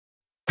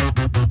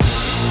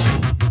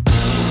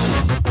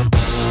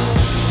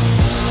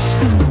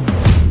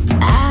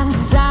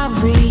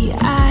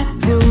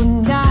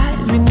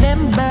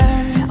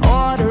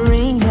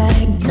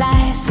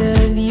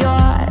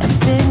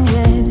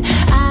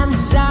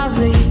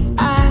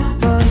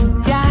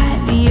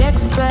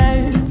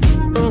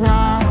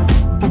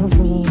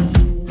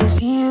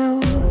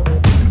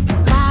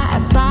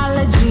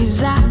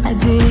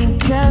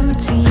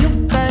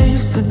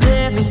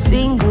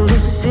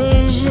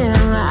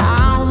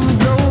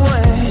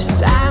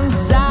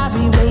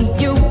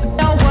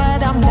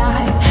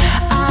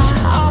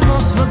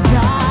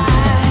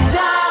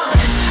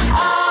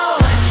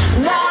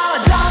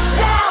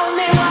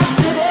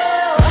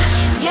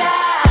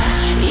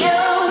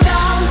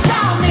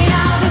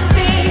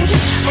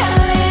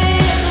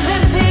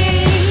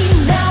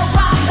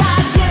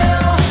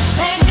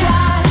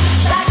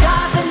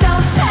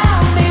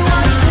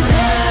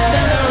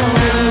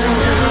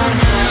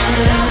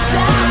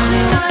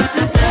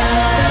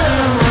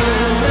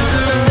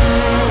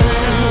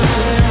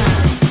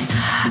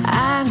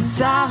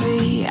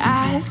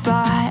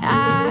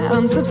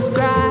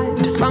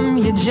unsubscribed from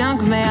your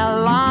junk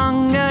mail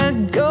long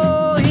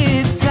ago.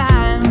 It's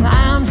time,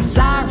 I'm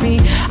sorry,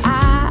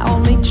 I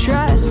only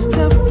trust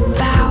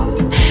about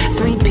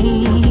 3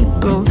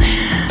 people,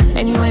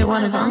 and you ain't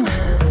one of them.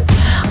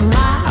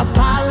 My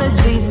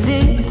apologies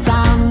if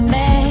I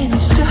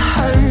managed to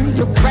hurt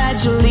your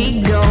fragile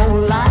ego.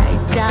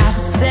 Like I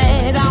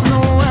said, I'm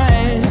the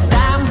worst.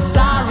 I'm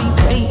sorry,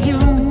 but you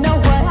know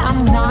what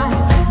I'm not.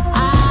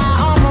 I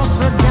almost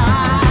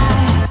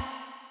forgot.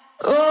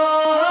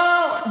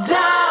 Oh,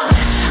 don't,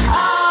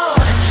 oh,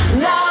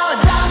 no,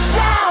 don't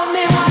tell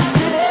me what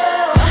to do.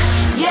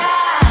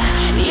 Yeah,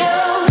 you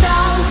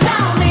don't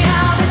tell me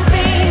how to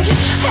think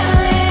and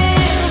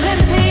live in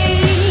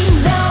peace.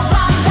 No,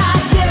 I'm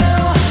not you.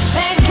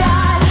 Thank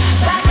God,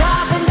 back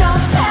up and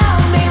don't tell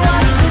me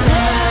what to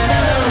do.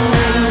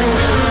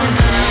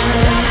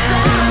 Don't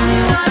tell me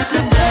what to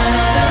do.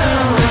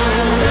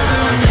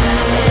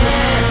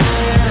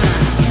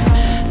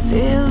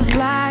 Feels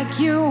like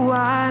you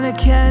wanna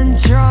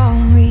control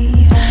me,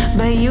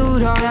 but you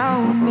don't know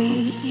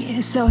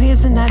me. So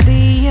here's an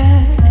idea.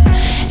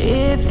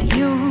 If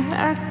you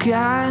are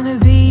gonna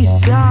be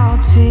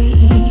salty,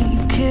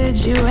 could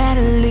you at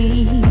least